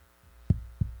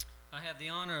I have the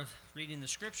honor of reading the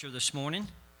scripture this morning.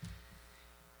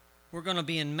 We're going to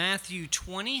be in Matthew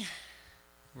 20.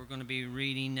 We're going to be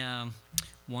reading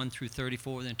 1 through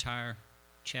 34, the entire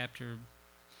chapter,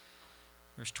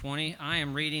 verse 20. I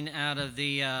am reading out of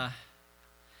the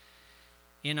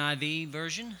NIV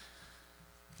version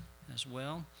as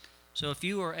well. So if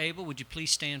you are able, would you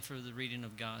please stand for the reading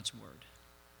of God's Word?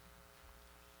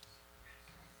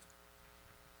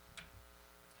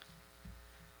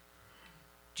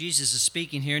 Jesus is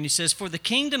speaking here, and he says, "For the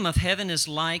kingdom of heaven is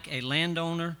like a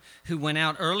landowner who went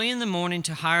out early in the morning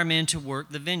to hire men to work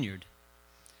the vineyard.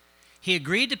 He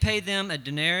agreed to pay them a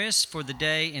denarius for the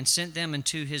day and sent them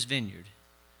into his vineyard."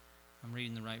 I'm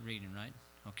reading the right reading, right?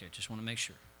 Okay, just want to make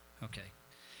sure. Okay.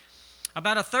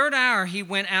 "About a third hour he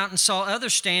went out and saw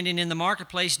others standing in the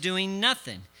marketplace doing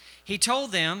nothing. He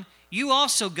told them, 'You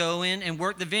also go in and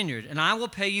work the vineyard, and I will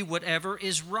pay you whatever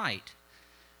is right.'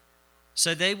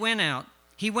 So they went out.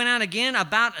 He went out again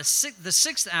about the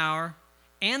 6th hour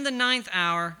and the 9th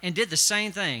hour and did the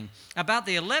same thing. About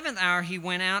the 11th hour he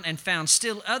went out and found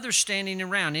still others standing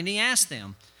around. And he asked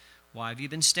them, 'Why have you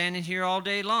been standing here all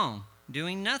day long,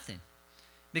 doing nothing?'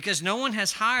 'Because no one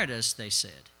has hired us,' they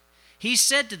said. He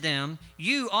said to them,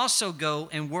 'You also go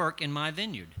and work in my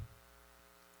vineyard.'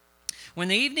 When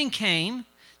the evening came,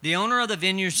 the owner of the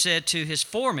vineyard said to his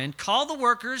foreman, 'Call the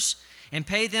workers and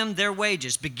pay them their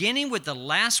wages, beginning with the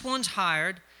last ones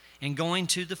hired and going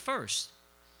to the first.'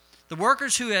 The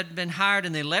workers who had been hired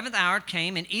in the 11th hour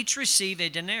came and each received a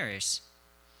denarius.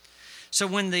 So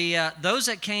when those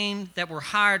that came that were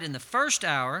hired in the first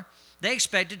hour, they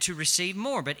expected to receive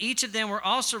more, but each of them were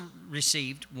also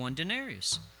received 1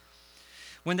 denarius.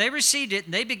 When they received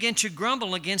it, they began to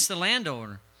grumble against the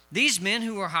landowner. 'These men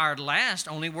who were hired last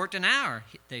only worked an hour,'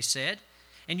 they said,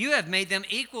 'and you have made them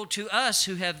equal to us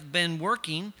who have been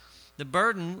working the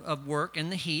burden of work in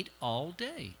the heat all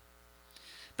day.'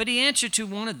 But he answered to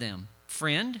one of them,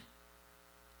 'Friend,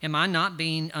 am I not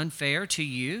being unfair to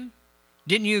you?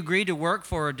 Didn't you agree to work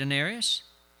for a denarius?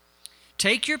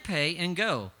 Take your pay and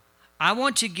go. I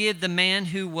want to give the man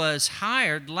who was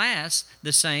hired last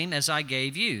the same as I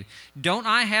gave you. Don't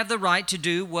I have the right to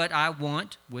do what I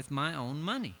want with my own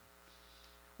money?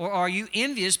 Or are you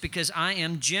envious because I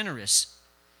am generous?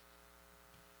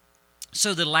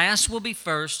 So the last will be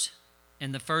first,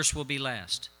 and the first will be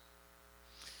last.'"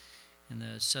 And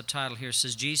the subtitle here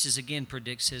says, Jesus again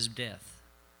predicts his death.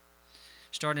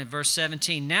 Starting at verse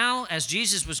 17, "Now as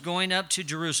Jesus was going up to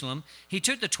Jerusalem, he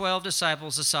took the 12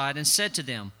 disciples aside and said to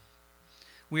them,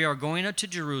 'We are going up to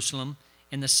Jerusalem,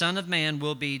 and the Son of Man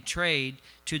will be betrayed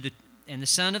to the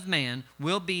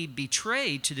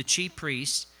chief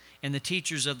priests and the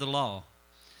teachers of the law.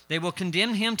 They will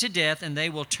condemn him to death, and they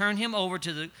will turn him over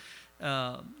to the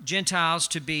Gentiles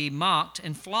to be mocked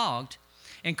and flogged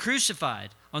and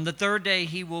crucified. On the 3rd day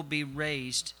he will be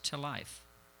raised to life.'"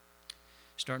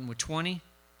 Starting with 20.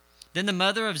 "Then the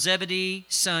mother of Zebedee's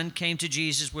son came to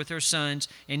Jesus with her sons,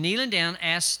 and kneeling down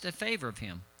asked a favor of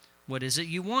him. 'What is it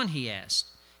you want?' he asked.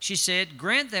 She said,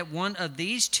 'Grant that one of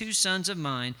these 2 sons of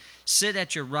mine sit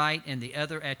at your right and the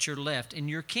other at your left in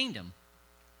your kingdom.'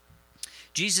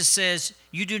 Jesus says,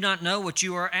 'You do not know what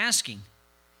you are asking.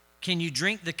 Can you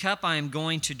drink the cup I am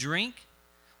going to drink?'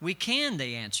 'We can,'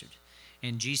 they answered.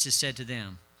 And Jesus said to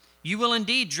them, 'You will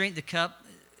indeed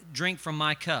drink from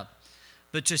my cup,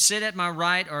 but to sit at my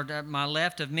right or at my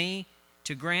left of me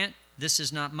to grant, this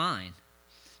is not mine.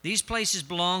 These places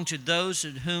belong to those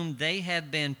whom they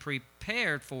have been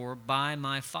prepared for by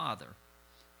my Father.'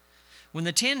 When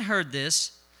the 10 heard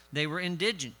this, they were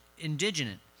indignant,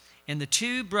 and the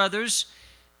two brothers,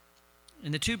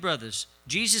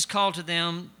 Jesus called to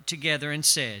them together and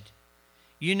said,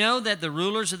 'You know that the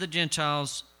rulers of the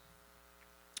Gentiles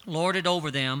lord it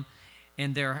over them,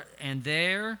 and their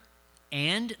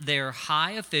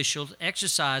high officials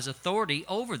exercise authority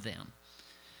over them.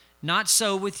 Not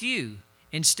so with you.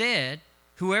 Instead,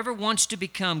 whoever wants to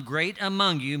become great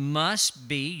among you must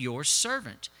be your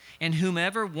servant, and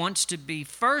whomever wants to be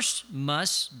first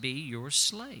must be your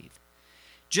slave.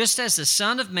 Just as the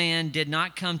Son of Man did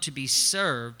not come to be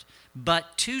served,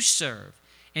 but to serve,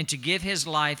 and to give his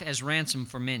life as ransom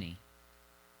for many.'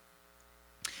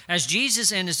 As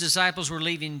Jesus and his disciples were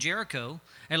leaving Jericho,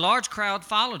 a large crowd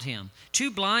followed him. 2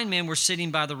 blind men were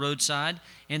sitting by the roadside,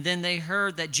 and then they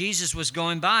heard that Jesus was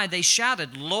going by. They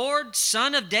shouted, 'Lord,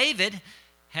 Son of David,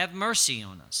 have mercy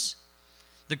on us.'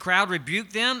 The crowd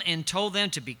rebuked them and told them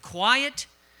to be quiet,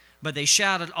 but they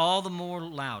shouted all the more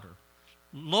louder,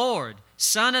 'Lord,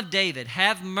 Son of David,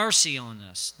 have mercy on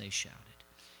us,' they shouted.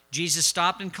 Jesus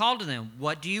stopped and called to them.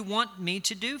 'What do you want me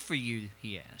to do for you?'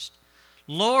 he asked.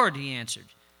 'Lord,' he answered,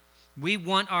 'we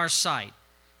want our sight.'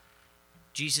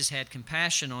 Jesus had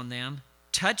compassion on them,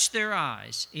 touched their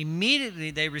eyes.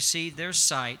 Immediately they received their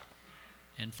sight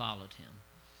and followed him.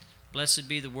 Blessed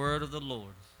be the word of the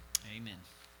Lord. Amen.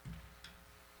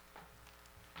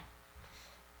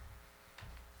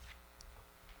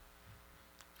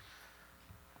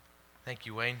 Thank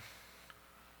you, Wayne.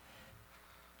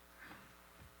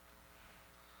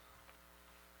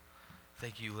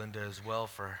 Thank you, Linda, as well,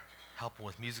 for helping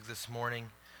with music this morning.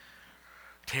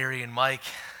 Terry and Mike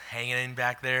hanging in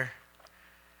back there.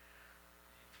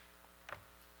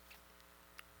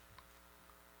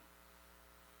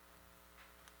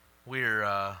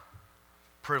 We're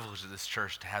privileged at this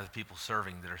church to have the people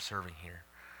serving that are serving here.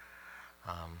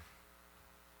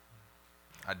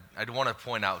 I'd want to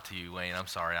point out to you, Wayne, I'm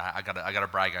sorry, I gotta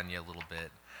brag on you a little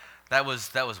bit. That was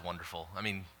wonderful. I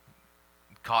mean,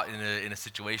 caught in a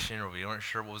situation where we weren't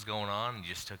sure what was going on, and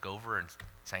you just took over and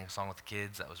sang a song with the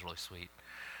kids. That was really sweet.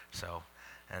 So,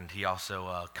 and he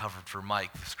also covered for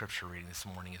Mike the scripture reading this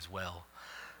morning as well.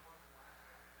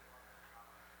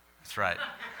 That's right.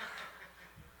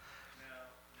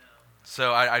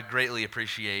 So I greatly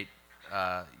appreciate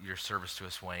your service to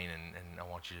us, Wayne, and I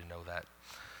want you to know that.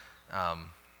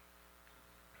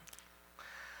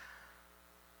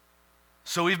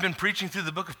 So we've been preaching through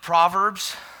the book of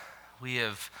Proverbs. We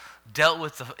have dealt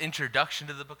with the introduction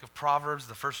to the book of Proverbs,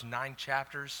 the first 9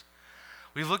 chapters.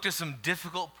 We've looked at some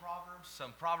difficult proverbs,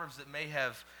 some proverbs that may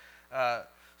have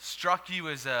struck you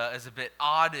as a bit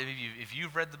odd. If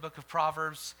you've read the book of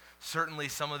Proverbs, certainly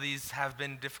some of these have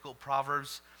been difficult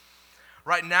proverbs.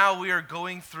 Right now we are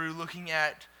going through looking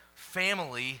at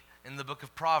family in the book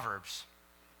of Proverbs.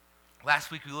 Last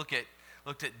week we looked at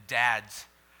dads,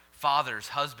 fathers,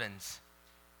 husbands.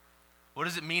 What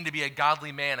does it mean to be a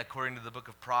godly man according to the book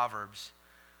of Proverbs?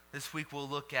 This week we'll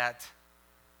look at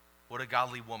what a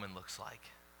godly woman looks like,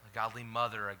 a godly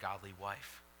mother, a godly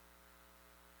wife.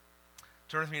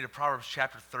 Turn with me to Proverbs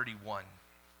chapter 31.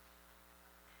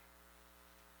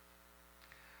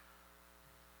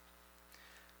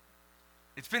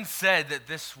 It's been said that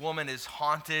this woman has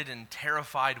haunted and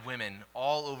terrified women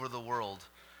all over the world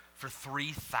for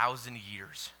 3,000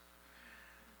 years.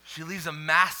 She leaves a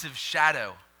massive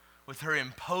shadow with her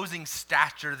imposing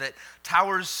stature that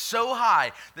towers so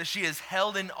high that she is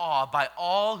held in awe by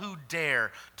all who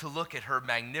dare to look at her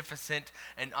magnificent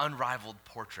and unrivaled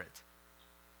portrait.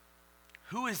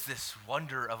 Who is this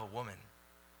wonder of a woman?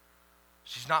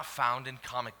 She's not found in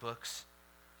comic books,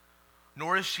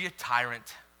 nor is she a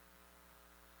tyrant.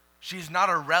 She is not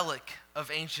a relic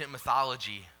of ancient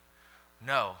mythology.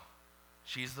 No,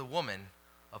 she is the woman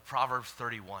of Proverbs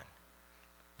 31.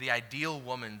 The ideal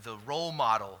woman, the role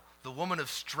model, the woman of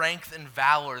strength and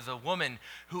valor, the woman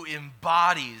who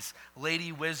embodies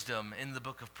Lady Wisdom in the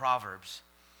book of Proverbs.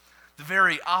 The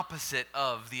very opposite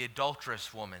of the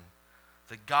adulterous woman,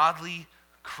 the godly,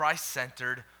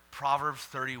 Christ-centered Proverbs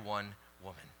 31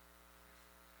 woman.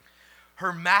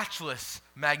 Her matchless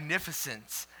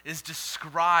magnificence is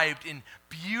described in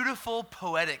beautiful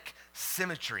poetic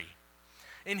symmetry.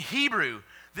 In Hebrew,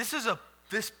 this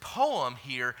poem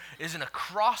here is an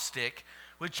acrostic,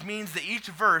 which means that each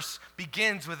verse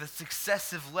begins with a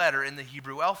successive letter in the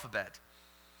Hebrew alphabet.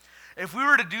 If we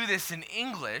were to do this in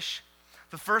English,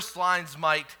 the first lines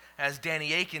might, as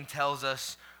Daniel Akin tells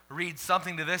us, read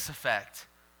something to this effect.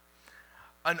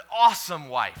 An awesome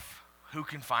wife, who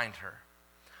can find her?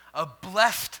 A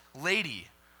blessed lady,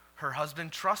 her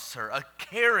husband trusts her. A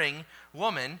caring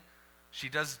woman, she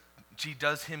does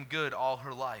him good all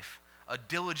her life. A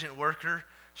diligent worker,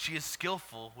 she is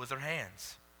skillful with her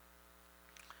hands.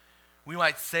 We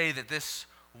might say that this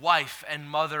wife and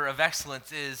mother of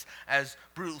excellence is, as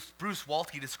Bruce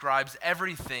Waltke describes,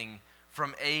 everything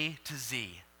from A to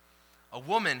Z. A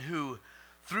woman who,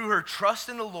 through her trust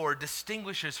in the Lord,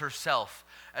 distinguishes herself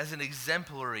as an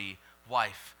exemplary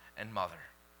wife and mother.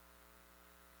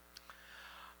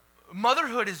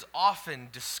 Motherhood is often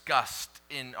discussed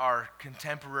in our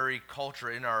contemporary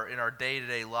culture, in our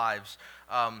day-to-day lives.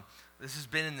 This has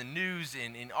been in the news,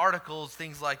 in articles,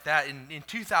 things like that. In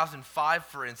 2005,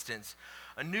 for instance,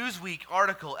 a Newsweek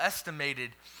article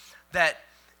estimated that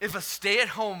if a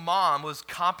stay-at-home mom was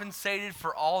compensated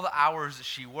for all the hours that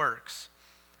she works,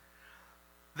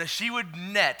 that she would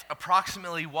net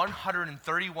approximately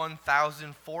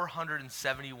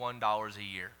 $131,471 a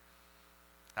year.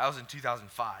 That was in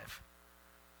 2005.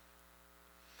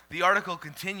 The article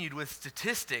continued with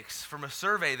statistics from a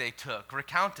survey they took,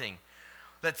 recounting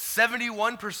that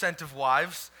 71% of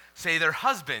wives say their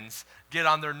husbands get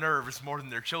on their nerves more than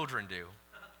their children do.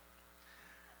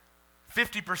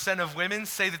 50% of women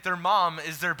say that their mom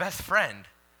is their best friend.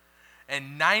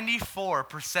 And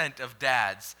 94% of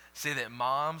dads say that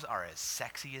moms are as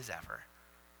sexy as ever.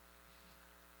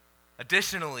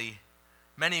 Additionally,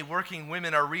 many working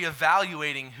women are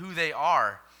reevaluating who they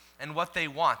are and what they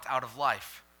want out of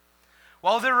life.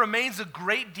 While there remains a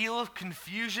great deal of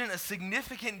confusion, a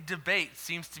significant debate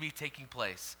seems to be taking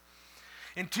place.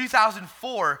 In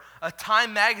 2004, a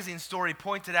Time magazine story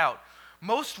pointed out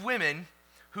most women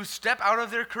who step out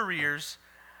of their careers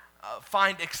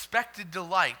find expected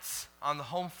delights on the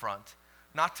home front,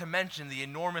 not to mention the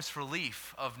enormous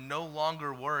relief of no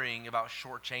longer worrying about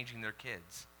shortchanging their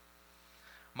kids.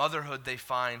 Motherhood, they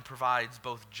find, provides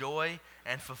both joy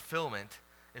and fulfillment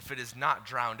if it is not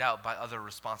drowned out by other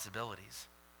responsibilities.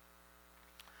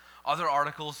 Other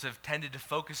articles have tended to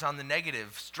focus on the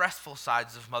negative, stressful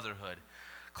sides of motherhood,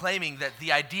 claiming that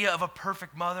the idea of a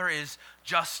perfect mother is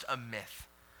just a myth,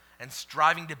 and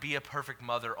striving to be a perfect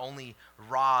mother only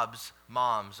robs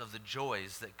moms of the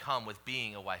joys that come with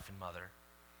being a wife and mother.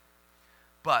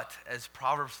 But, as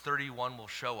Proverbs 31 will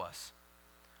show us,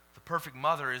 the perfect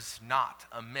mother is not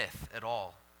a myth at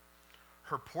all.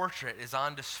 Her portrait is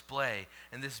on display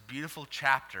in this beautiful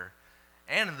chapter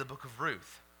and in the book of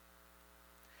Ruth.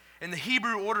 In the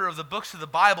Hebrew order of the books of the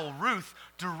Bible, Ruth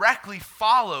directly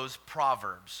follows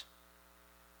Proverbs.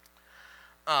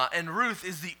 And Ruth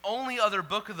is the only other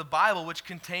book of the Bible which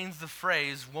contains the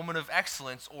phrase woman of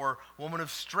excellence or woman of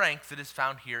strength that is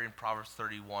found here in Proverbs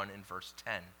 31 and verse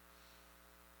 10.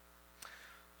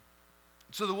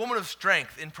 So the woman of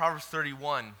strength in Proverbs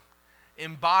 31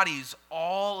 embodies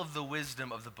all of the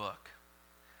wisdom of the book.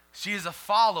 She is a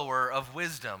follower of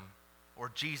wisdom,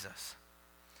 or Jesus.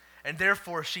 And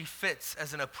therefore she fits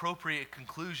as an appropriate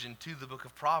conclusion to the book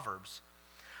of Proverbs.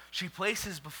 She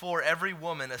places before every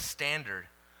woman a standard,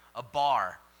 a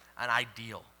bar, an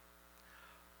ideal.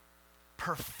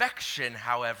 Perfection,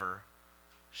 however,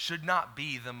 should not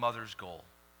be the mother's goal.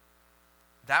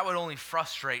 That would only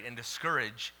frustrate and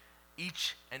discourage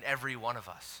each and every one of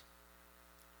us.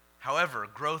 However,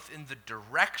 growth in the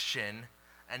direction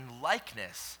and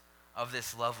likeness of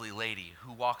this lovely lady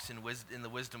who walks in the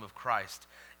wisdom of Christ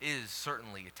is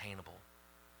certainly attainable.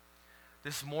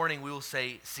 This morning we will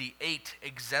see 8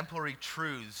 exemplary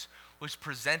truths which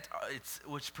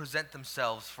present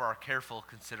themselves for our careful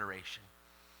consideration.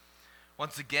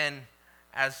 Once again,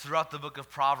 as throughout the book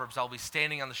of Proverbs, I'll be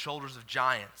standing on the shoulders of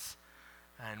giants,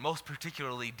 and most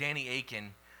particularly Danny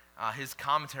Akin. His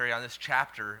commentary on this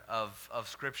chapter of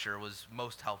Scripture was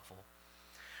most helpful.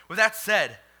 With that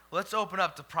said, let's open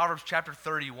up to Proverbs chapter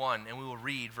 31, and we will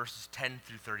read verses 10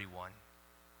 through 31.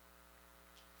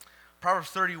 Proverbs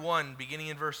 31, beginning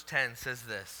in verse 10, says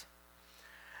this: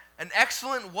 "An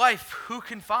excellent wife who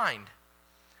can find?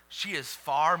 She is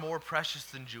far more precious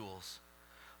than jewels.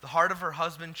 The heart of her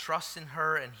husband trusts in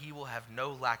her, and he will have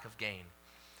no lack of gain.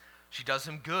 She does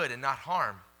him good and not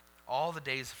harm all the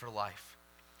days of her life.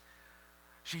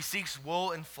 She seeks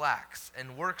wool and flax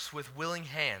and works with willing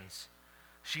hands.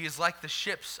 She is like the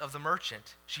ships of the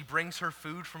merchant. She brings her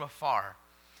food from afar.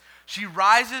 She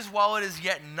rises while it is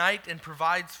yet night and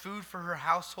provides food for her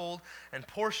household and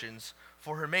portions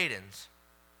for her maidens.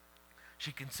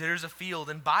 She considers a field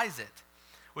and buys it.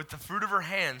 With the fruit of her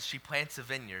hands she plants a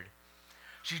vineyard.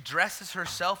 She dresses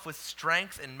herself with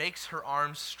strength and makes her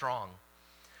arms strong.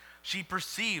 She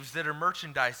perceives that her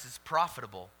merchandise is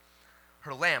profitable.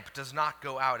 Her lamp does not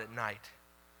go out at night.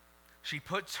 She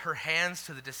puts her hands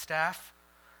to the distaff,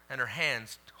 and her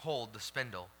hands hold the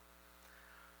spindle.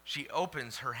 She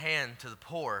opens her hand to the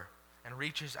poor and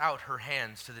reaches out her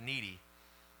hands to the needy.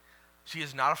 She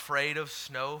is not afraid of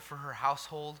snow for her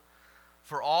household,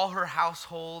 for all her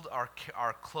household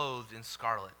are clothed in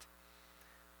scarlet.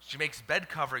 She makes bed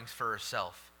coverings for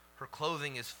herself. Her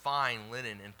clothing is fine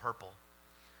linen and purple.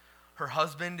 Her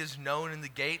husband is known in the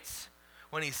gates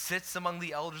when he sits among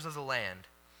the elders of the land.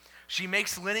 She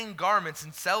makes linen garments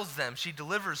and sells them. She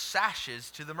delivers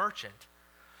sashes to the merchant.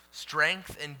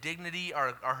 Strength and dignity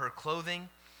are her clothing,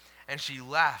 and she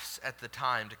laughs at the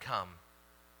time to come.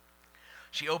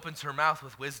 She opens her mouth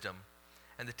with wisdom,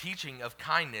 and the teaching of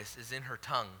kindness is in her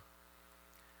tongue.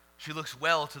 She looks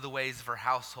well to the ways of her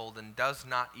household and does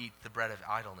not eat the bread of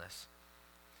idleness.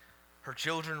 Her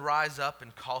children rise up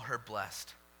and call her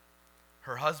blessed.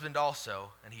 Her husband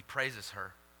also, and he praises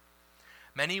her.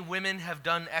 Many women have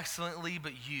done excellently,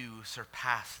 but you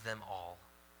surpass them all.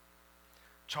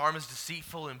 Charm is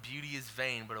deceitful and beauty is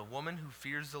vain, but a woman who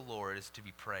fears the Lord is to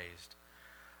be praised.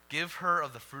 Give her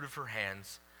of the fruit of her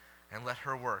hands, and let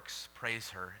her works praise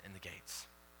her in the gates."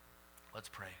 Let's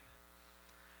pray.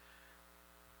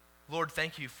 Lord,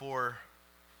 thank you for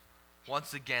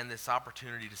once again this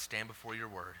opportunity to stand before your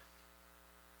word.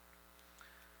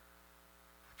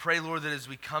 pray, Lord, that as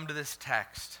we come to this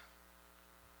text,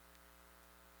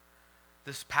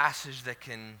 this passage that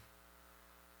can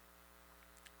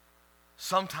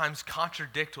sometimes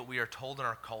contradict what we are told in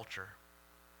our culture,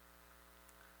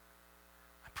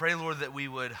 I pray, Lord, that we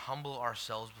would humble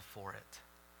ourselves before it.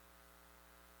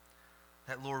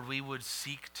 That, Lord, we would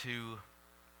seek to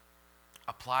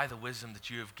apply the wisdom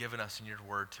that you have given us in your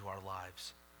word to our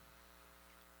lives.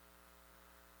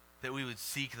 That we would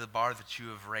seek the bar that you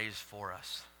have raised for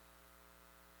us.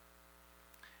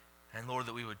 And Lord,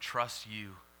 that we would trust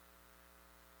you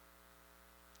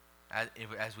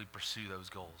as we pursue those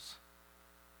goals.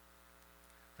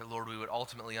 That, Lord, we would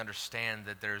ultimately understand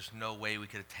that there's no way we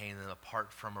could attain them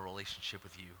apart from a relationship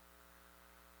with you.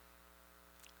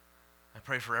 I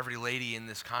pray for every lady in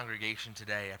this congregation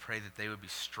today. I pray that they would be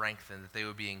strengthened, that they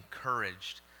would be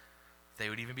encouraged, that they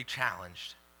would even be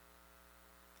challenged.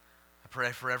 I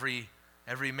pray for every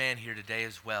man here today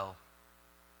as well.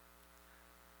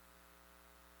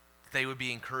 That they would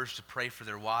be encouraged to pray for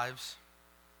their wives.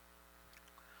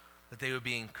 That they would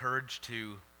be encouraged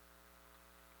to,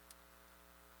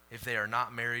 if they are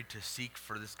not married, to seek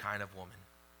for this kind of woman.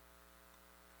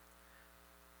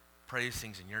 Pray these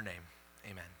things in your name.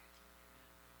 Amen.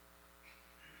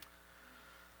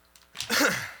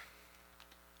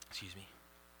 Excuse me.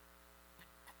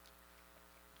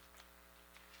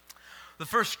 The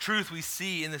first truth we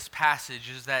see in this passage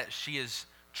is that she is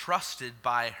trusted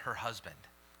by her husband.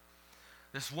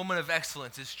 This woman of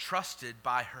excellence is trusted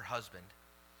by her husband.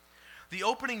 The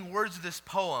opening words of this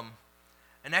poem,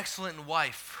 an excellent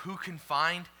wife who can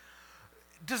find,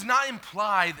 does not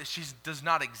imply that she does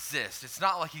not exist. It's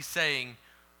not like he's saying,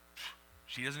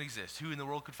 she doesn't exist. Who in the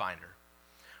world could find her?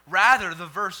 Rather, the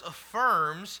verse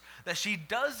affirms that she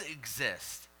does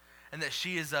exist and that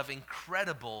she is of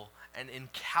incredible and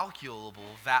incalculable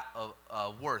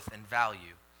worth and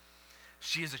value.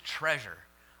 She is a treasure,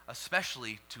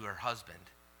 especially to her husband.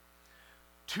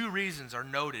 Two reasons are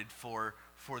noted for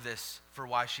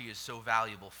why she is so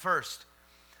valuable. First,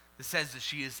 it says that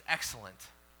she is excellent.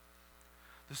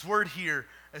 This word here,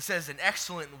 it says an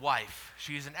excellent wife.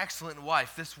 She is an excellent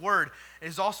wife. This word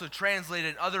is also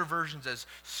translated in other versions as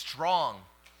strong,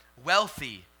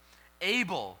 wealthy,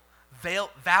 able,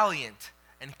 valiant,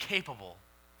 and capable.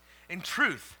 In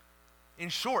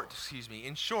short,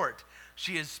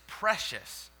 she is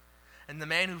precious, and the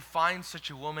man who finds such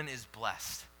a woman is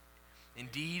blessed.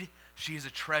 Indeed, she is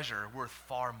a treasure worth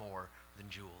far more than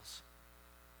jewels.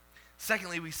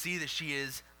 Secondly, we see that she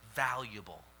is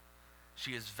valuable.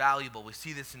 She is valuable. We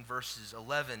see this in verses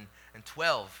 11 and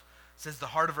 12. It says, the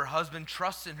heart of her husband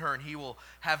trusts in her, and he will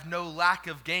have no lack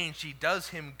of gain. She does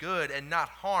him good and not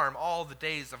harm all the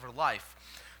days of her life.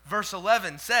 Verse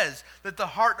 11 says that the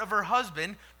heart of her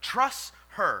husband trusts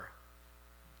her.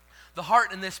 The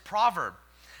heart in this proverb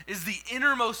is the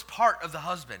innermost part of the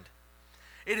husband.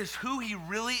 It is who he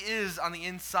really is on the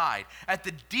inside. At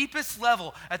the deepest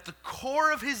level, at the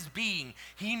core of his being,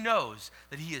 he knows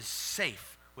that he is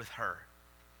safe with her.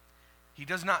 He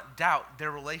does not doubt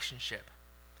their relationship.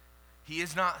 He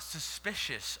is not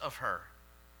suspicious of her.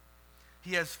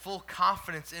 He has full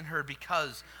confidence in her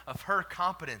because of her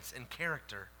competence and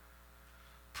character.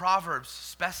 Proverbs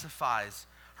specifies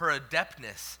her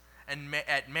adeptness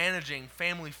at managing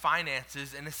family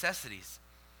finances and necessities.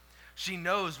 She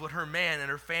knows what her man and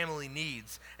her family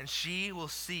needs, and she will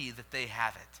see that they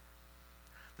have it.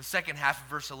 The second half of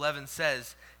verse 11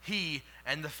 says, he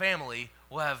and the family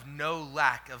will have no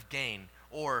lack of gain,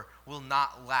 or will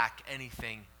not lack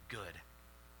anything good.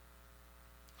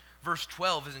 Verse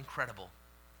 12 is incredible.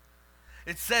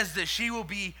 It says that she will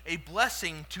be a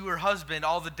blessing to her husband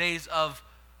all the days of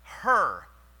her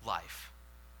life.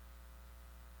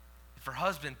 If her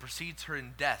husband precedes her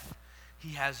in death,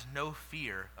 he has no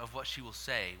fear of what she will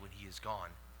say when he is gone.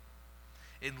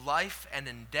 In life and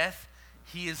in death,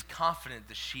 he is confident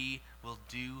that she will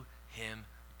do him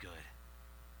good.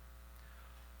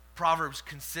 Proverbs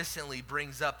consistently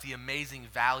brings up the amazing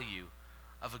value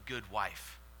of a good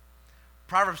wife.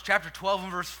 Proverbs chapter 12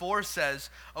 and verse 4 says,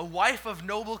 a wife of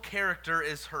noble character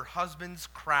is her husband's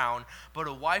crown, but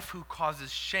a wife who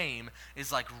causes shame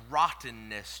is like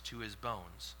rottenness to his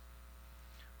bones.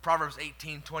 Proverbs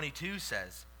 18:22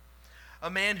 says,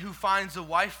 a man who finds a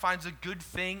wife finds a good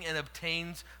thing and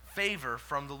obtains favor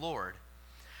from the Lord.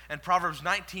 And Proverbs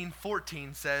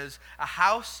 19:14 says, a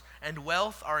house and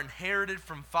wealth are inherited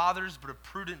from fathers, but a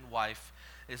prudent wife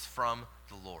is from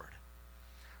the Lord.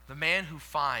 The man who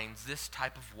finds this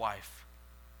type of wife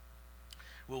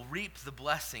will reap the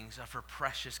blessings of her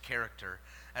precious character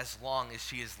as long as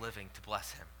she is living to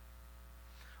bless him.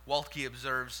 Waltke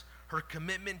observes, her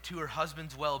commitment to her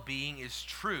husband's well-being is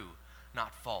true,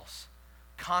 not false.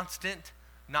 Constant,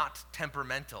 not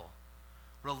temperamental.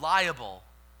 Reliable,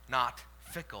 not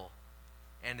fickle,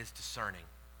 and is discerning.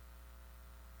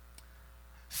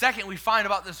 Second, we find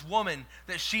about this woman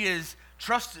that she is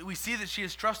trusted. We see that she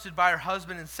is trusted by her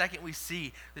husband. And second, we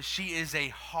see that she is a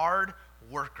hard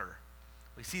worker.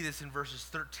 We see this in verses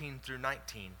 13 through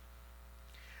 19.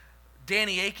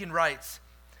 Daniel Akin writes,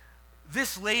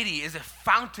 "This lady is a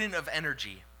fountain of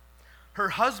energy.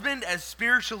 Her husband, as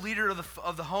spiritual leader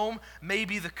of the home, may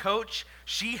be the coach.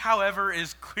 She, however,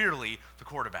 is clearly the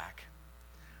quarterback.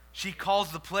 She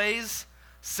calls the plays,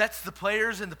 sets the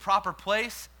players in the proper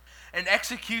place, and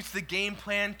executes the game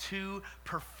plan to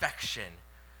perfection.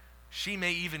 She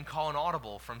may even call an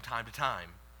audible from time to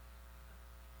time."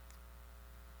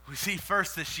 We see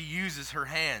first that she uses her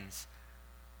hands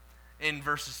in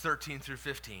verses 13 through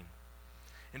 15.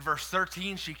 In verse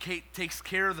 13, she takes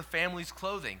care of the family's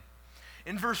clothing.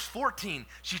 In verse 14,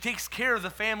 she takes care of the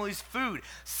family's food,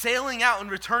 sailing out and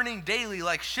returning daily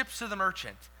like ships to the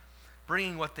merchant,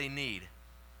 bringing what they need.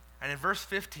 And in verse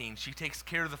 15, she takes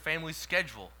care of the family's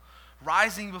schedule,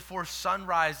 rising before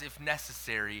sunrise if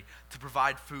necessary to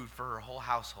provide food for her whole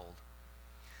household.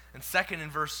 And second, in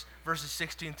verses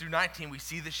 16 through 19, we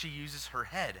see that she uses her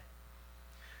head,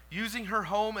 using her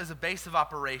home as a base of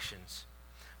operations.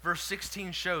 Verse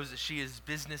 16 shows that she is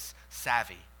business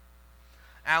savvy.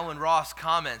 Alan Ross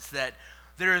comments that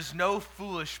there is no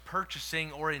foolish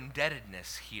purchasing or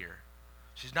indebtedness here.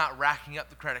 She's not racking up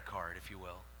the credit card, if you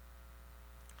will.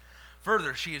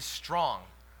 Further, she is strong,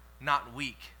 not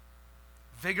weak,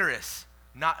 vigorous,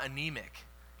 not anemic,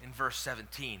 in verse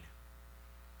 17.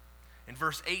 In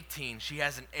verse 18, she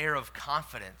has an air of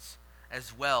confidence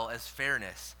as well as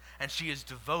fairness, and she is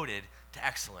devoted to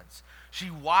excellence. She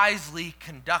wisely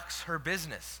conducts her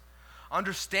business,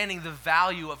 understanding the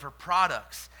value of her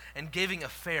products and giving a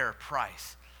fair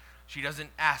price. She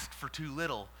doesn't ask for too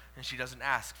little, and she doesn't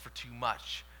ask for too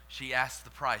much. She asks the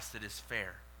price that is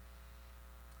fair.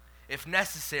 If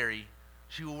necessary,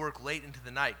 she will work late into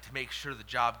the night to make sure the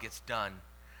job gets done.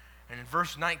 And in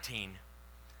verse 19,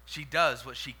 she does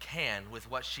what she can with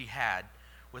what she had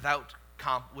without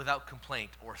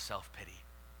complaint or self-pity.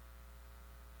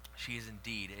 She is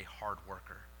indeed a hard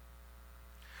worker.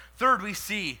 Third, we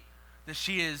see that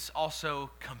she is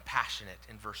also compassionate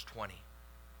in verse 20.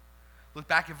 Look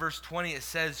back at verse 20. It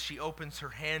says she opens her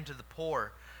hand to the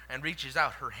poor and reaches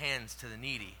out her hands to the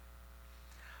needy.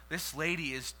 This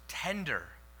lady is tender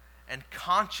and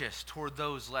conscious toward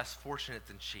those less fortunate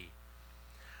than she.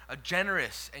 A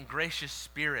generous and gracious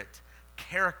spirit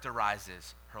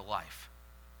characterizes her life.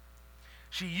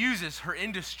 She uses her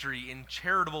industry in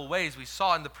charitable ways. We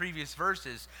saw in the previous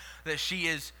verses that she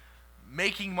is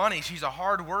making money. She's a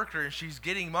hard worker and she's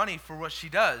getting money for what she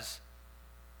does.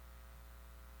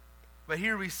 But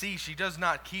here we see she does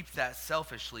not keep that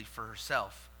selfishly for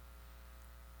herself.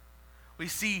 We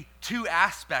see two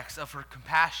aspects of her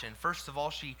compassion. First of all,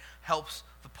 she helps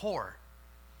the poor.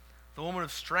 The woman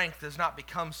of strength does not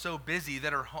become so busy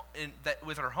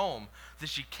with her home that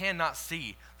she cannot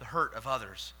see the hurt of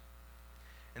others.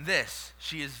 In this,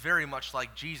 she is very much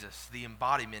like Jesus, the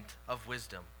embodiment of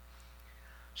wisdom.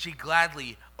 She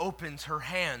gladly opens her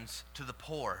hands to the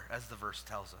poor, as the verse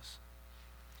tells us.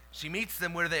 She meets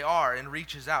them where they are and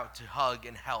reaches out to hug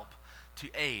and help, to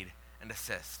aid and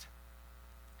assist.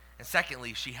 And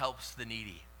secondly, she helps the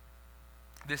needy.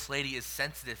 This lady is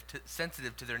sensitive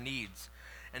to their needs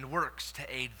and works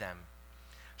to aid them.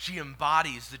 She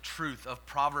embodies the truth of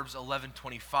Proverbs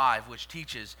 11:25, which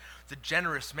teaches the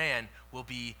generous man will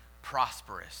be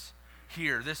prosperous.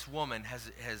 Here, this woman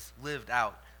has lived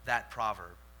out that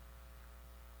proverb.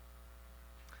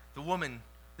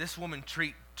 This woman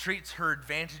treats her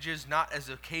advantages not as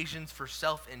occasions for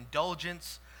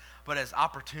self-indulgence, but as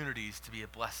opportunities to be a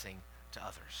blessing to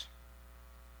others.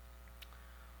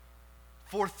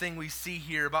 Fourth thing we see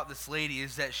here about this lady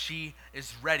is that she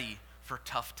is ready for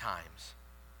tough times.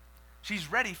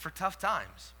 She's ready for tough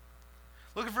times.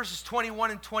 Look at verses 21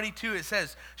 and 22. It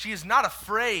says, she is not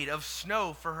afraid of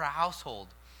snow for her household,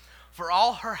 for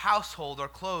all her household are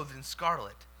clothed in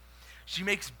scarlet. She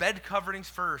makes bed coverings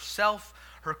for herself.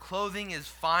 Her clothing is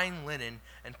fine linen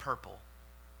and purple.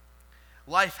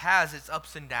 Life has its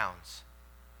ups and downs.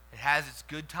 It has its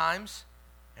good times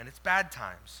and its bad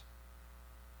times.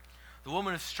 The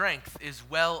woman of strength is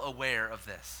well aware of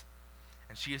this,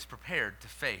 and she is prepared to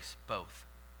face both.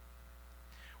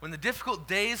 When the difficult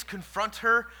days confront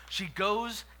her, she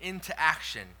goes into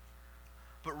action.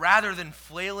 But rather than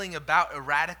flailing about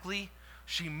erratically,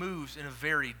 she moves in a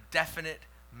very definite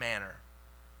manner.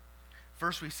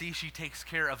 First, we see she takes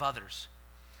care of others.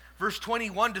 Verse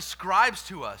 21 describes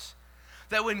to us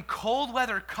that when cold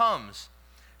weather comes,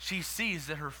 she sees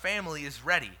that her family is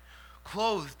ready,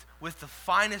 clothed with the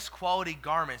finest quality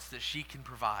garments that she can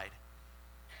provide.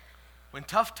 When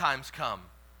tough times come,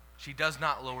 she does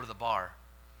not lower the bar.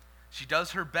 She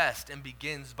does her best and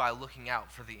begins by looking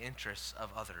out for the interests of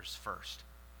others first.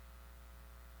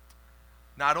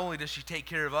 Not only does she take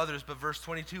care of others, but verse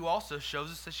 22 also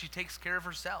shows us that she takes care of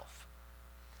herself.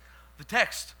 The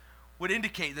text would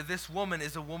indicate that this woman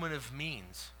is a woman of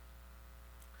means.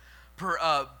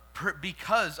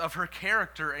 Because of her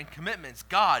character and commitments,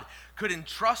 God could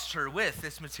entrust her with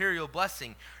this material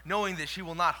blessing, knowing that she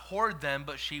will not hoard them,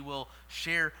 but she will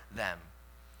share them.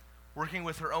 Working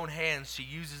with her own hands, she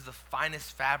uses the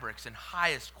finest fabrics and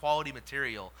highest quality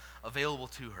material available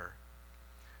to her.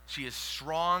 She is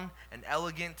strong and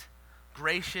elegant,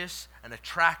 gracious and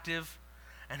attractive,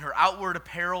 and her outward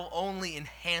apparel only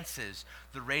enhances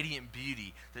the radiant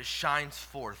beauty that shines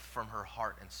forth from her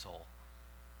heart and soul.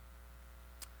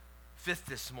 Fifth,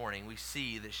 this morning, we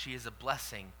see that she is a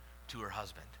blessing to her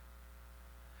husband.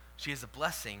 She is a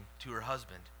blessing to her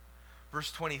husband.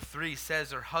 Verse 23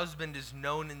 says her husband is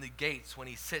known in the gates when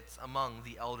he sits among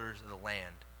the elders of the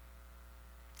land.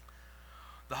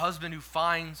 The husband who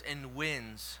finds and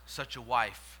wins such a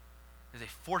wife is a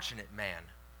fortunate man.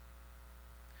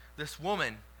 This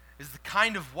woman is the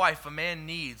kind of wife a man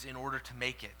needs in order to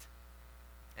make it,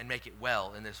 and make it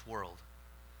well in this world.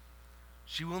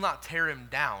 She will not tear him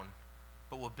down,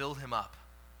 but will build him up.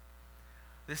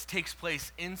 This takes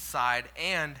place inside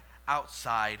and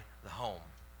outside the home.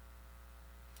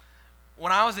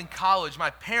 When I was in college, my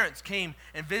parents came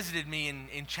and visited me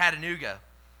in Chattanooga.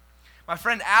 My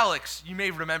friend Alex, you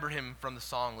may remember him from the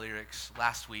song lyrics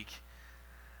last week.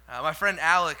 My friend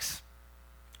Alex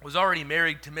was already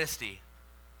married to Misty.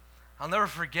 I'll never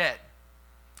forget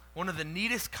one of the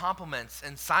neatest compliments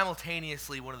and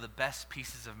simultaneously one of the best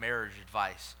pieces of marriage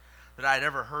advice that I had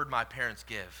ever heard my parents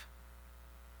give.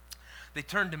 They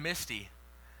turned to Misty.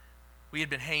 We had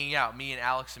been hanging out, me and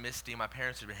Alex and Misty, and my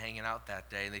parents had been hanging out that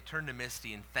day. And they turned to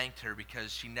Misty and thanked her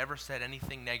because she never said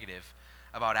anything negative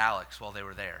about Alex while they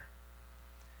were there.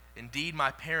 Indeed,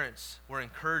 my parents were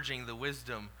encouraging the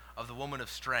wisdom of the woman of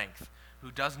strength who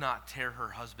does not tear her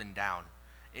husband down,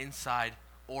 inside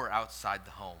or outside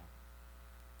the home.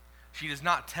 She does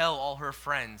not tell all her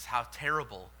friends how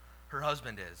terrible her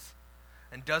husband is,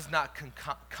 and does not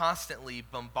constantly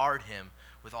bombard him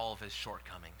with all of his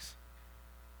shortcomings.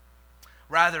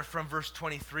 Rather, from verse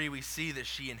 23, we see that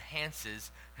she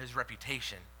enhances his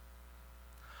reputation.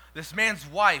 This man's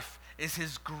wife is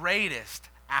his greatest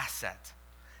asset,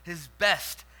 his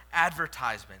best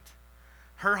advertisement.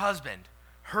 Her husband,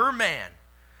 her man,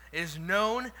 is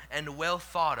known and well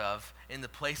thought of in the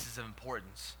places of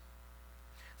importance.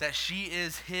 That she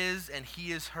is his and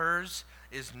he is hers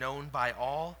is known by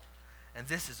all, and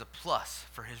this is a plus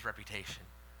for his reputation.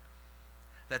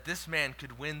 That this man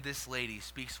could win this lady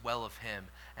speaks well of him,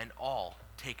 and all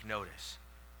take notice.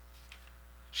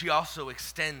 She also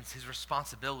extends his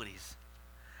responsibilities.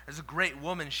 As a great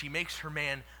woman, she makes her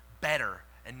man better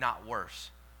and not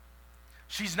worse.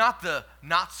 She's not the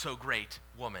not-so-great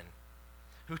woman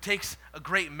who takes a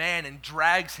great man and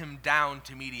drags him down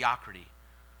to mediocrity.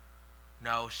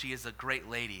 No, she is a great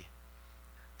lady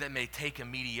that may take a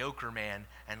mediocre man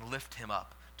and lift him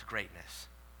up to greatness.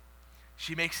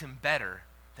 She makes him better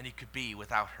than he could be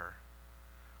without her.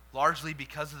 Largely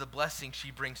because of the blessing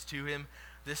she brings to him,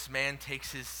 this man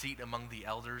takes his seat among the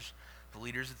elders, the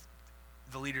leaders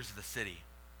of the city.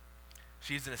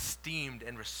 She is an esteemed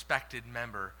and respected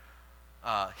member.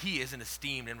 He is an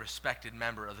esteemed and respected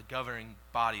member of the governing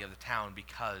body of the town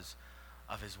because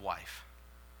of his wife.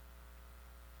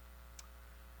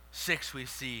 6, we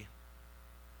see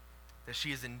that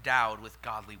she is endowed with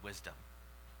godly wisdom.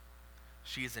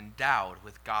 She is endowed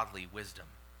with godly wisdom.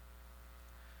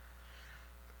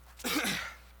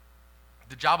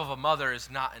 The job of a mother is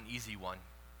not an easy one.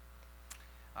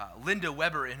 Linda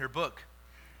Weber, in her book,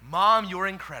 Mom, You're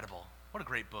Incredible, what a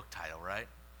great book title, right?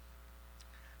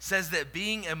 Says that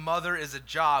being a mother is a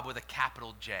job with a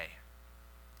capital J.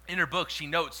 In her book, she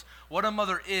notes what a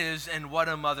mother is and what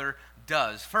a mother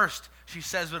does. First, she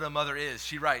says what a mother is.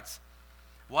 She writes,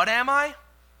 "What am I?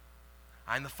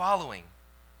 I'm the following: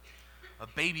 a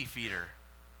baby feeder,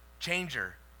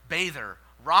 changer, bather,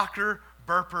 rocker,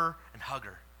 burper, and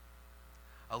hugger.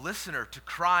 A listener to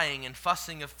crying and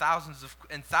fussing of thousands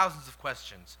of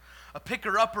questions. A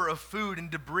picker-upper of food and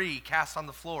debris cast on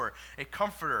the floor. A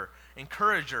comforter,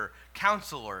 encourager,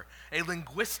 counselor. A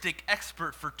linguistic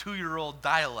expert for 2-year-old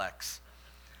dialects.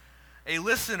 A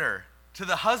listener to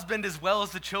the husband as well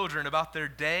as the children about their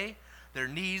day, their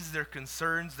needs, their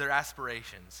concerns, their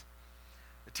aspirations.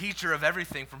 a teacher of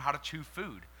everything from how to chew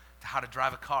food to how to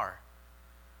drive a car,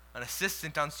 an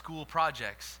assistant on school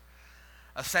projects,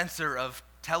 a censor of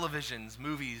televisions,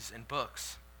 movies, and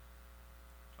books,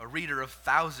 a reader of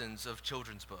thousands of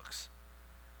children's books,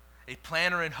 a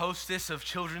planner and hostess of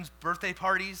children's birthday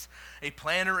parties, a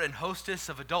planner and hostess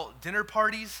of adult dinner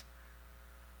parties,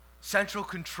 central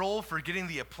control for getting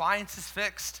the appliances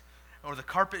fixed or the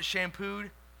carpet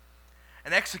shampooed,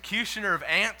 an executioner of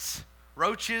ants,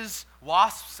 roaches,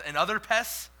 wasps, and other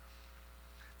pests,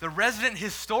 the resident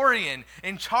historian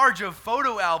in charge of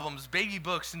photo albums, baby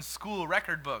books, and school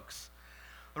record books,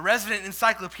 the resident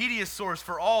encyclopedia source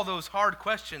for all those hard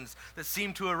questions that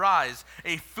seem to arise,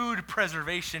 a food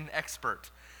preservation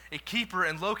expert, a keeper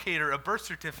and locator of birth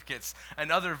certificates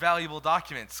and other valuable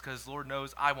documents, because Lord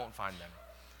knows I won't find them,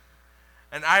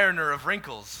 an ironer of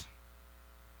wrinkles,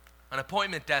 an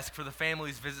appointment desk for the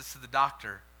family's visits to the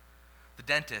doctor, the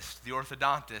dentist, the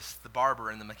orthodontist, the barber,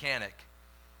 and the mechanic,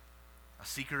 a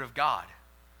seeker of God,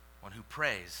 one who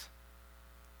prays,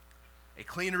 a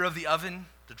cleaner of the oven,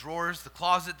 the drawers, the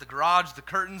closet, the garage, the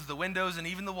curtains, the windows, and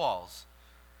even the walls,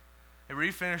 a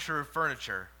refinisher of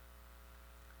furniture,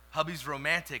 hubby's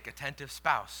romantic, attentive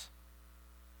spouse,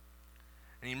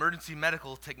 an emergency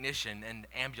medical technician and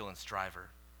ambulance driver.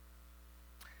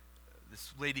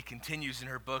 This lady continues in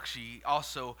her book. She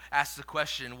also asks the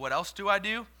question, what else do I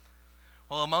do?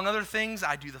 Well, among other things,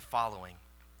 I do the following.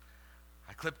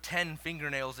 I clip 10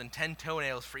 fingernails and 10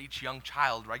 toenails for each young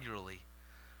child regularly,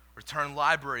 return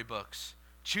library books,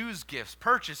 choose gifts,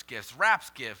 purchase gifts, wraps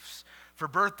gifts for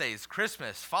birthdays,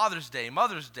 Christmas, Father's Day,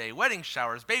 Mother's Day, wedding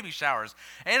showers, baby showers,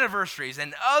 anniversaries,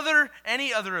 and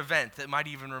any other event that might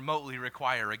even remotely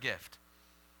require a gift.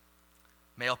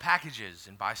 Mail packages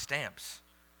and buy stamps.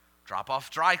 Drop off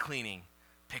dry cleaning,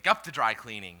 pick up the dry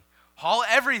cleaning, haul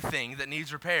everything that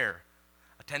needs repair,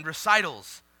 attend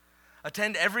recitals,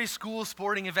 attend every school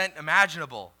sporting event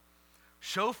imaginable,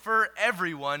 chauffeur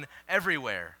everyone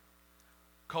everywhere,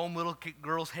 comb little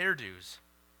girls' hairdos,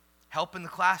 help in the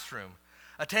classroom,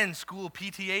 attend school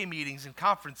PTA meetings and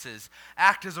conferences,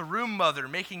 act as a room mother,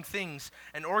 making things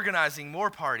and organizing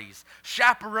more parties,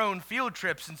 chaperone field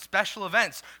trips and special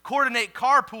events, coordinate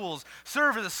carpools,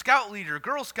 serve as a scout leader,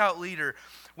 Girl Scout leader,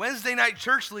 Wednesday night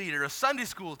church leader, a Sunday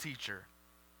school teacher,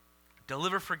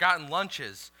 deliver forgotten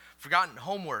lunches, forgotten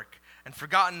homework, and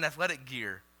forgotten athletic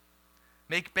gear,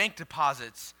 make bank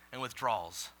deposits and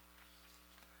withdrawals.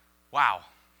 Wow.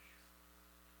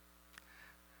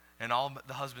 And all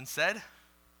the husband said,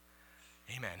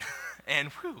 amen. And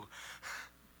whew.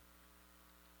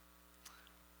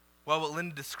 Well, what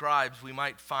Linda describes, we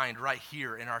might find right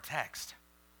here in our text.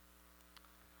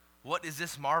 What is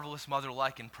this marvelous mother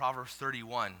like in Proverbs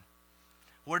 31?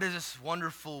 What does this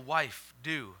wonderful wife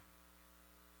do?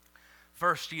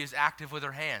 First, she is active with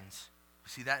her hands. We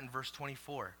see that in verse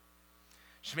 24.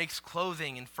 She makes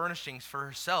clothing and furnishings for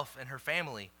herself and her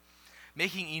family,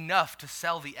 making enough to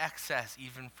sell the excess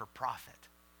even for profit.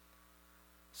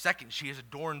 Second, she is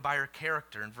adorned by her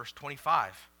character in verse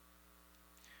 25.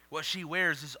 What she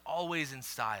wears is always in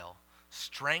style,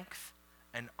 strength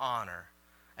and honor,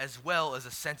 as well as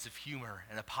a sense of humor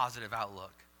and a positive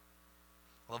outlook.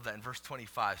 I love that in verse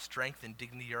 25. Strength and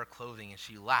dignity are her clothing, and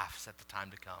she laughs at the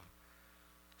time to come.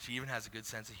 She even has a good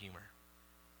sense of humor.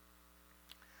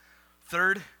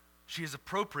 Third, she is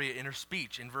appropriate in her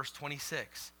speech in verse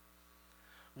 26.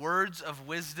 Words of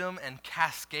wisdom and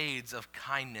cascades of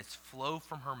kindness flow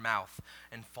from her mouth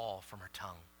and fall from her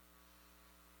tongue.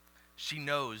 She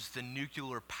knows the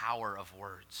nuclear power of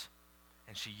words,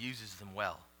 and she uses them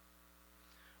well.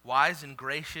 Wise and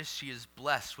gracious, she is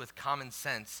blessed with common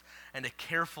sense and a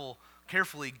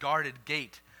carefully guarded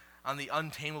gait on the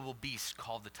untamable beast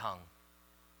called the tongue.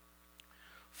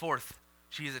 Fourth,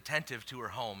 she is attentive to her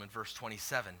home in verse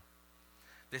 27.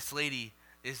 This lady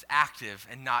is active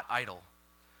and not idle,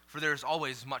 for there is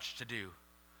always much to do.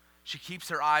 She keeps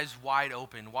her eyes wide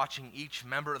open, watching each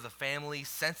member of the family,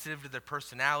 sensitive to their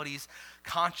personalities,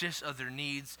 conscious of their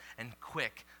needs, and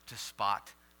quick to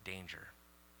spot danger.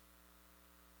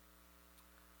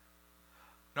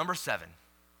 Number 7,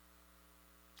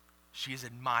 she is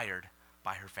admired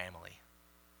by her family.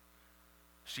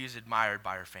 She is admired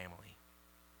by her family.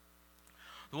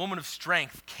 The woman of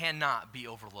strength cannot be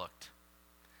overlooked.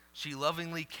 She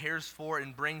lovingly cares for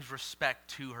and brings respect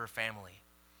to her family.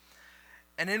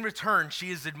 And in return,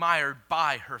 she is admired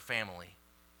by her family.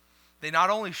 They not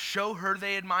only show her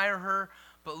they admire her,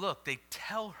 but look, they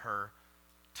tell her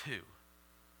too.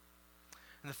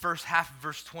 In the first half of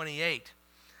verse 28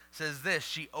 says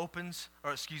this,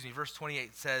 verse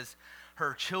 28 says,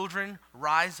 her children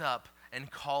rise up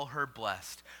and call her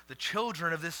blessed. The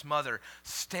children of this mother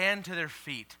stand to their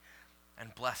feet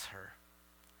and bless her.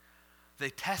 They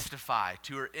testify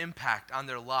to her impact on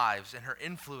their lives and her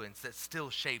influence that still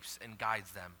shapes and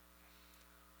guides them.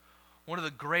 One of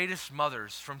the greatest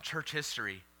mothers from church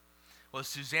history was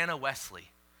Susanna Wesley,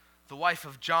 the wife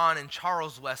of John and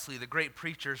Charles Wesley, the great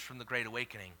preachers from the Great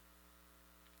Awakening.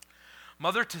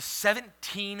 Mother to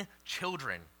 17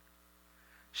 children,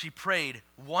 she prayed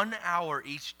 1 hour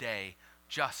each day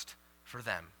just for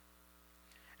them.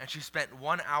 And she spent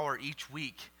 1 hour each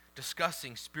week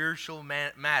discussing spiritual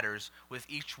matters with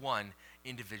each one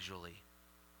individually.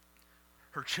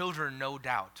 Her children, no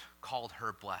doubt, called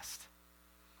her blessed.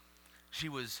 She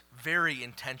was very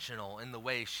intentional in the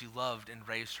way she loved and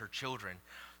raised her children,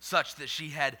 such that she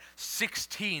had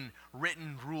 16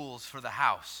 written rules for the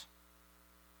house,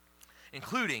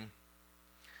 including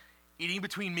eating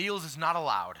between meals is not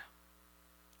allowed.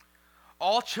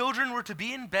 All children were to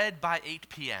be in bed by 8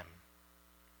 p.m.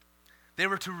 They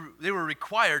were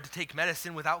required to take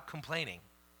medicine without complaining.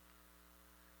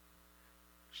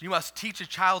 You must teach a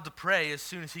child to pray as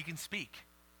soon as he can speak.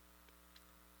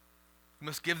 You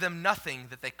must give them nothing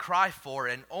that they cry for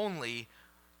and only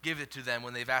give it to them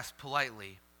when they've asked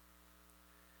politely.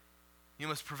 You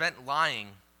must prevent lying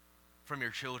from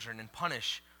your children and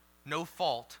punish no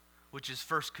fault which is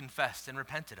first confessed and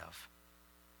repented of.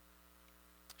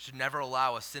 You should never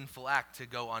allow a sinful act to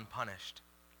go unpunished.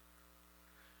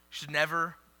 You should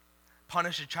never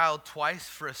punish a child twice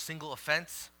for a single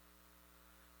offense.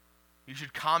 You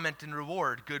should comment and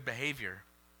reward good behavior.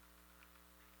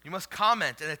 You must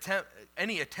comment and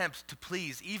any attempts to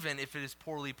please, even if it is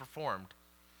poorly performed.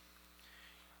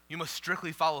 You must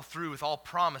strictly follow through with all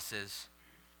promises.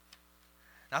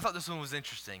 And I thought this one was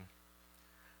interesting.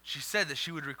 She said that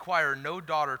she would require no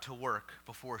daughter to work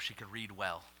before she could read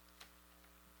well.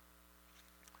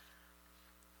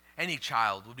 Any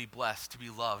child would be blessed to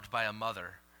be loved by a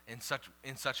mother any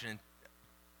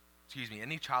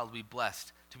child would be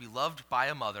blessed to be loved by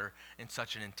a mother in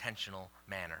such an intentional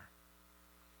manner.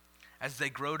 As they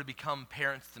grow to become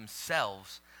parents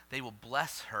themselves, they will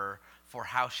bless her for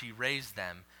how she raised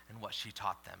them and what she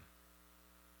taught them.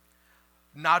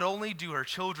 Not only do her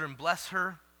children bless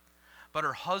her, but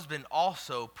her husband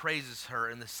also praises her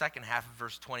in the second half of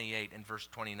verse 28 and verse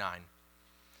 29.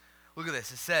 Look at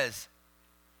this. It says,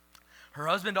 her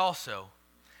husband also,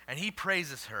 and he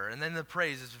praises her. And then the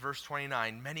praise is verse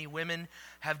 29. Many women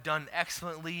have done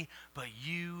excellently, but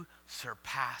you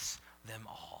surpass them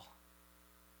all.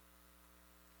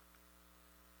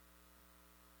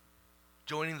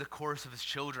 Joining the chorus of his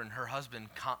children, her husband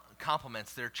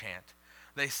compliments their chant.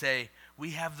 They say,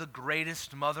 we have the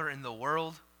greatest mother in the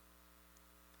world.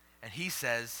 And he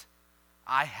says,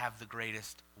 I have the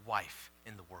greatest wife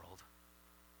in the world.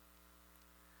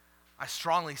 I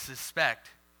strongly suspect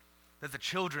that the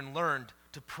children learned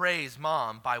to praise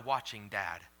mom by watching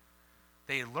dad.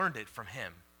 They learned it from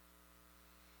him.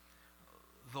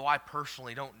 Though I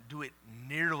personally don't do it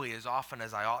nearly as often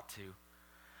as I ought to,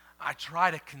 I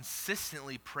try to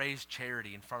consistently praise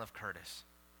Charity in front of Curtis.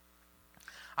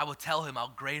 I will tell him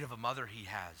how great of a mother he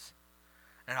has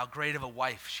and how great of a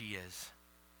wife she is.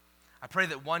 I pray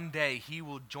that one day he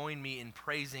will join me in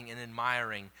praising and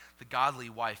admiring the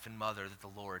godly wife and mother that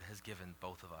the Lord has given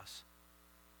both of us.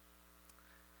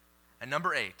 And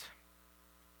number 8,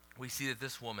 we see that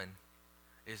this woman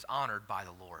is honored by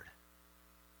the Lord.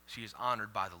 She is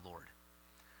honored by the Lord.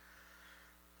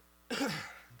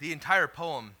 The entire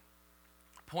poem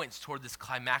points toward this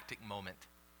climactic moment.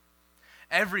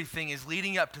 Everything is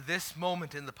leading up to this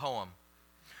moment in the poem,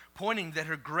 pointing that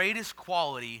her greatest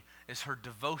quality is her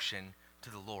devotion to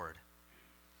the Lord.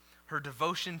 Her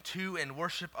devotion to and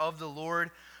worship of the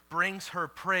Lord brings her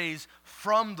praise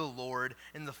from the Lord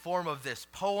in the form of this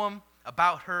poem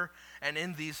about her and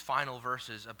in these final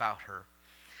verses about her.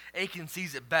 Akin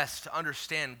sees it best to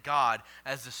understand God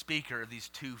as the speaker of these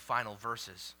two final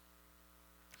verses.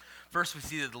 First, we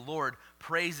see that the Lord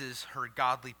praises her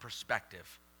godly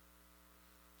perspective.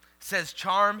 It says,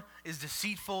 charm is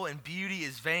deceitful and beauty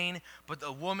is vain, but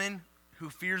the woman who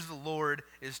fears the Lord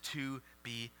is to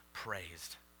be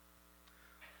praised.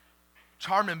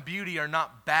 Charm and beauty are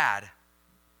not bad.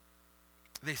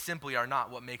 They simply are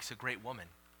not what makes a great woman.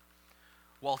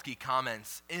 Waltke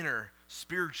comments, inner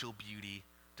spiritual beauty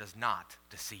does not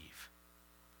deceive.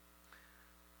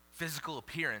 Physical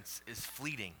appearance is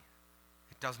fleeting.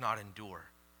 It does not endure.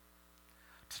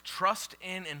 To trust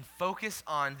in and focus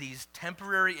on these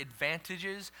temporary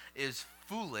advantages is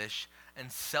foolish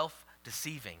and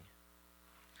self-deceiving.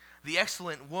 The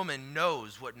excellent woman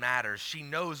knows what matters. She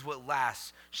knows what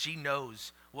lasts. She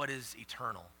knows what is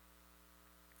eternal.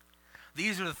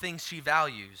 These are the things she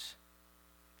values.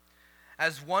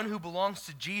 As one who belongs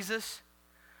to Jesus,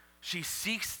 she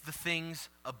seeks the things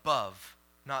above,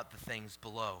 not the things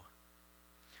below.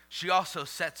 She also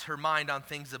sets her mind on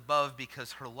things above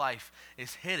because her life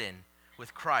is hidden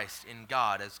with Christ in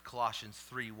God, as Colossians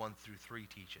 3:1-3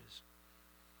 teaches.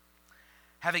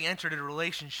 Having entered a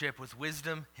relationship with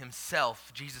wisdom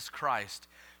himself, Jesus Christ,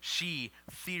 she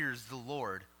fears the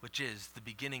Lord, which is the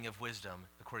beginning of wisdom,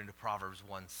 according to Proverbs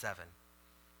 1:7.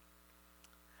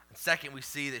 And second, we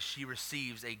see that she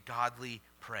receives a godly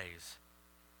praise.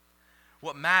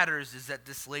 What matters is that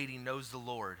this lady knows the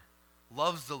Lord,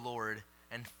 loves the Lord,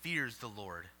 and fears the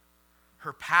Lord.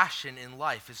 Her passion in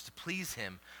life is to please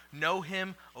him, know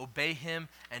him, obey him,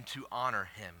 and to honor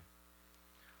him.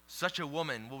 Such a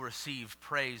woman will receive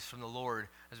praise from the Lord,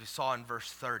 as we saw in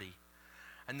verse 30.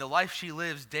 And the life she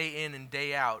lives day in and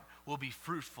day out will be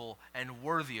fruitful and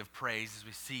worthy of praise, as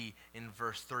we see in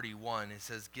verse 31. It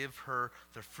says, "Give her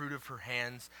the fruit of her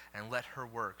hands, and let her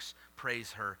works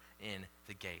praise her in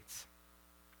the gates."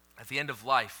 At the end of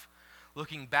life,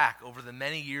 looking back over the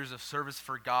many years of service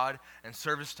for God and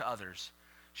service to others,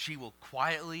 she will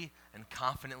quietly and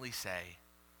confidently say,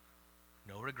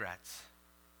 "No regrets.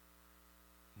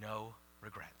 No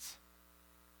regrets."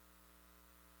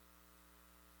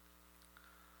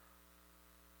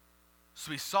 So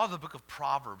we saw the book of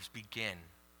Proverbs begin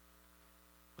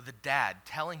with a dad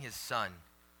telling his son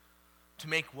to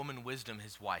make woman wisdom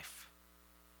his wife.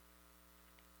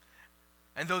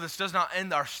 And though this does not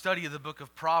end our study of the book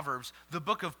of Proverbs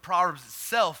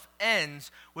itself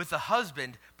ends with a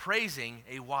husband praising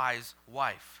a wise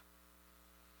wife.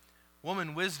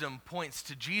 Woman wisdom points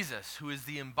to Jesus, who is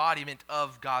the embodiment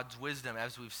of God's wisdom,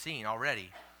 as we've seen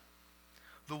already.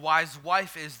 The wise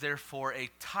wife is therefore a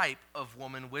type of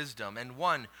woman wisdom, and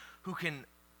one can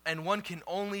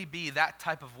only be that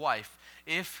type of wife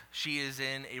if she is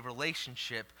in a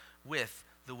relationship with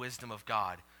the wisdom of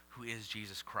God, who is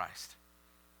Jesus Christ.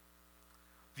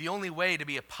 The only way to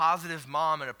be a positive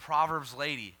mom and a Proverbs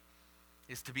lady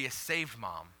is to be a saved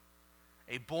mom,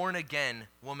 a born-again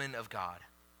woman of God.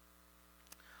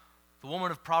 The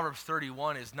woman of Proverbs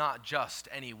 31 is not just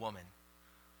any woman.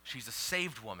 She's a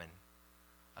saved woman,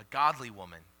 a godly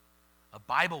woman, a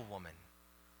Bible woman,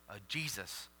 a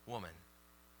Jesus woman.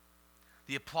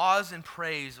 The applause and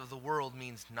praise of the world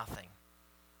means nothing.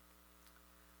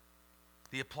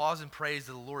 The applause and praise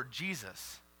of the Lord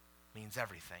Jesus means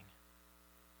everything.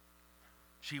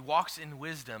 She walks in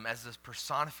wisdom as the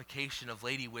personification of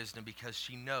Lady Wisdom because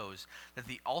she knows that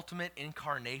the ultimate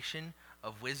incarnation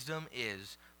of wisdom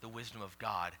is the wisdom of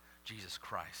God, Jesus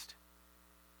Christ.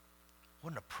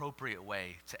 What an appropriate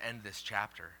way to end this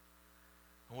chapter.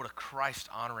 And what a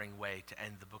Christ-honoring way to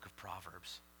end the book of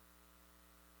Proverbs.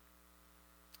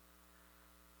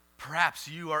 Perhaps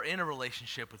you are in a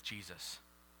relationship with Jesus,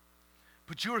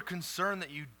 but you are concerned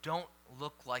that you don't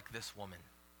look like this woman.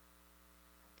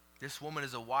 This woman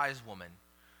is a wise woman,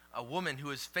 a woman who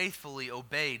has faithfully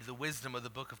obeyed the wisdom of the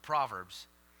book of Proverbs.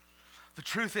 The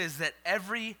truth is that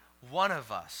every one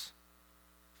of us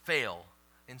fail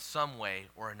in some way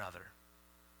or another.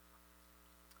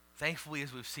 Thankfully,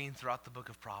 as we've seen throughout the book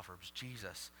of Proverbs,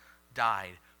 Jesus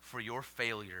died for your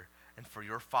failure and for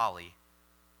your folly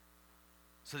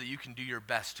so that you can do your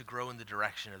best to grow in the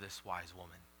direction of this wise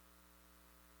woman.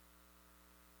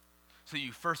 So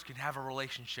you first can have a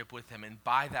relationship with him, and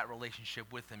by that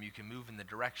relationship with him, you can move in the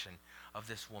direction of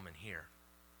this woman here.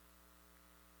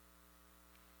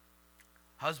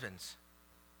 Husbands,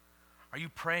 are you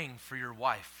praying for your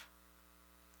wife,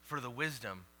 for the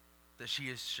wisdom that she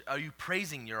is? Are you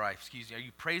praising your wife? Are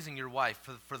you praising your wife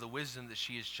for the wisdom that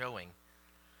she is showing?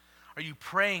 Are you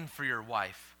praying for your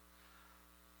wife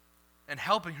and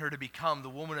helping her to become the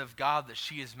woman of God that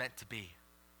she is meant to be?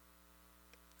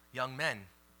 Young men,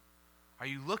 are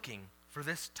you looking for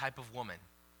this type of woman,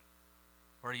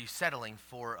 or are you settling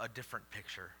for a different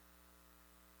picture?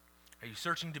 Are you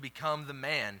searching to become the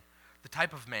man, the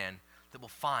type of man that will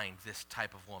find this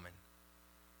type of woman?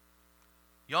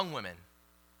 Young women,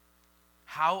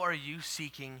 how are you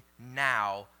seeking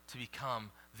now to become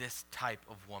this type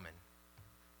of woman?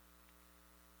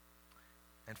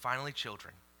 And finally,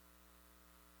 children,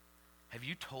 have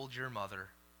you told your mother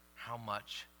how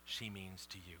much she means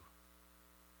to you?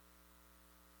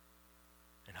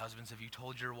 And husbands, have you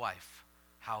told your wife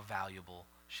how valuable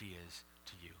she is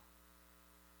to you?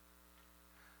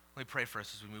 Let me pray for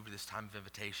us as we move to this time of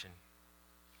invitation.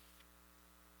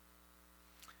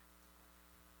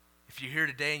 If you're here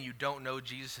today and you don't know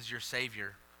Jesus as your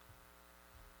Savior,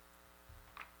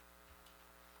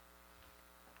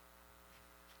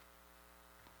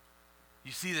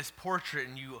 you see this portrait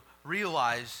and you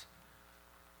realize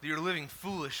that you're living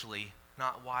foolishly,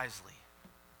 not wisely,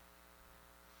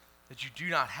 that you do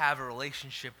not have a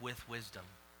relationship with wisdom,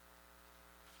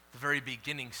 the very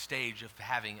beginning stage of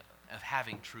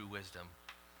having true wisdom.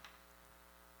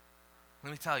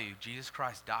 Let me tell you, Jesus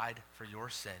Christ died for your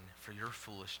sin, for your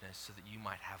foolishness, so that you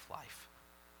might have life,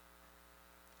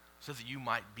 so that you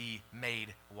might be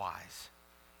made wise.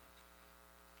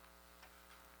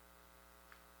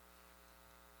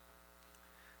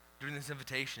 During this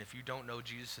invitation, if you don't know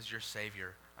Jesus as your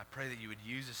Savior, I pray that you would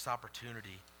use this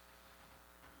opportunity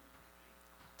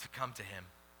to come to him.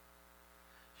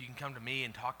 You can come to me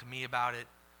and talk to me about it.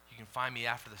 You can find me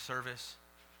after the service.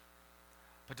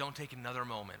 But don't take another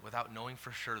moment without knowing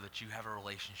for sure that you have a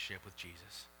relationship with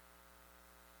Jesus.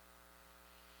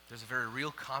 There's a very real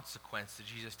consequence that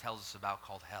Jesus tells us about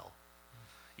called hell.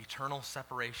 Eternal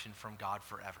separation from God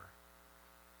forever.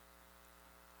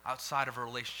 Outside of a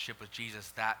relationship with Jesus,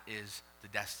 that is the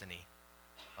destiny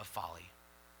of folly,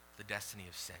 the destiny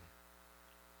of sin.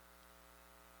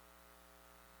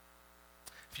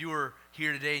 If you are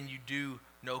here today and you do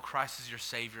know Christ as your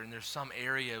Savior, and there's some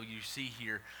area you see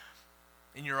here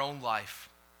in your own life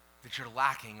that you're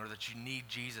lacking or that you need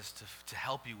Jesus to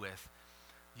help you with,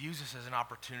 use this as an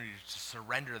opportunity to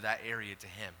surrender that area to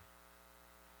him.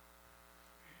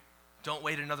 Don't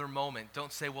wait another moment.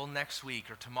 Don't say, well, next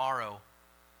week or tomorrow.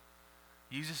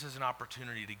 Use this as an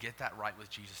opportunity to get that right with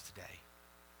Jesus today.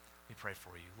 Let me pray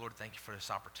for you. Lord, thank you for this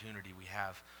opportunity we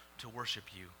have to worship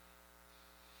you.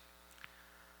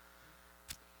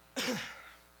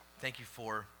 Thank you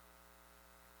for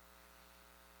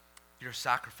your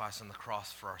sacrifice on the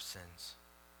cross for our sins.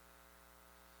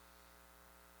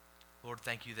 Lord,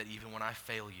 thank you that even when I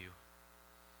fail you,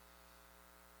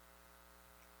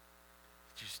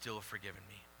 that you still have forgiven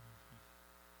me.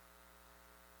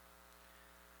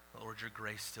 Lord, your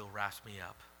grace still wraps me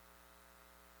up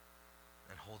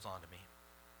and holds on to me.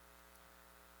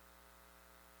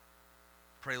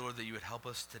 Pray, Lord, that you would help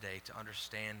us today to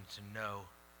understand, to know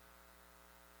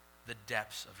the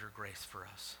depths of your grace for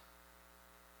us.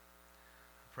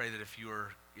 I pray that if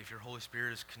your Holy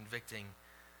Spirit is convicting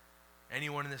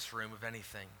anyone in this room of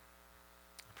anything,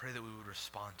 I pray that we would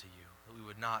respond to you, that we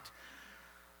would not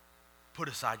put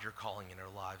aside your calling in our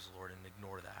lives, Lord, and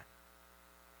ignore that.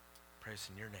 Praise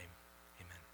in your name.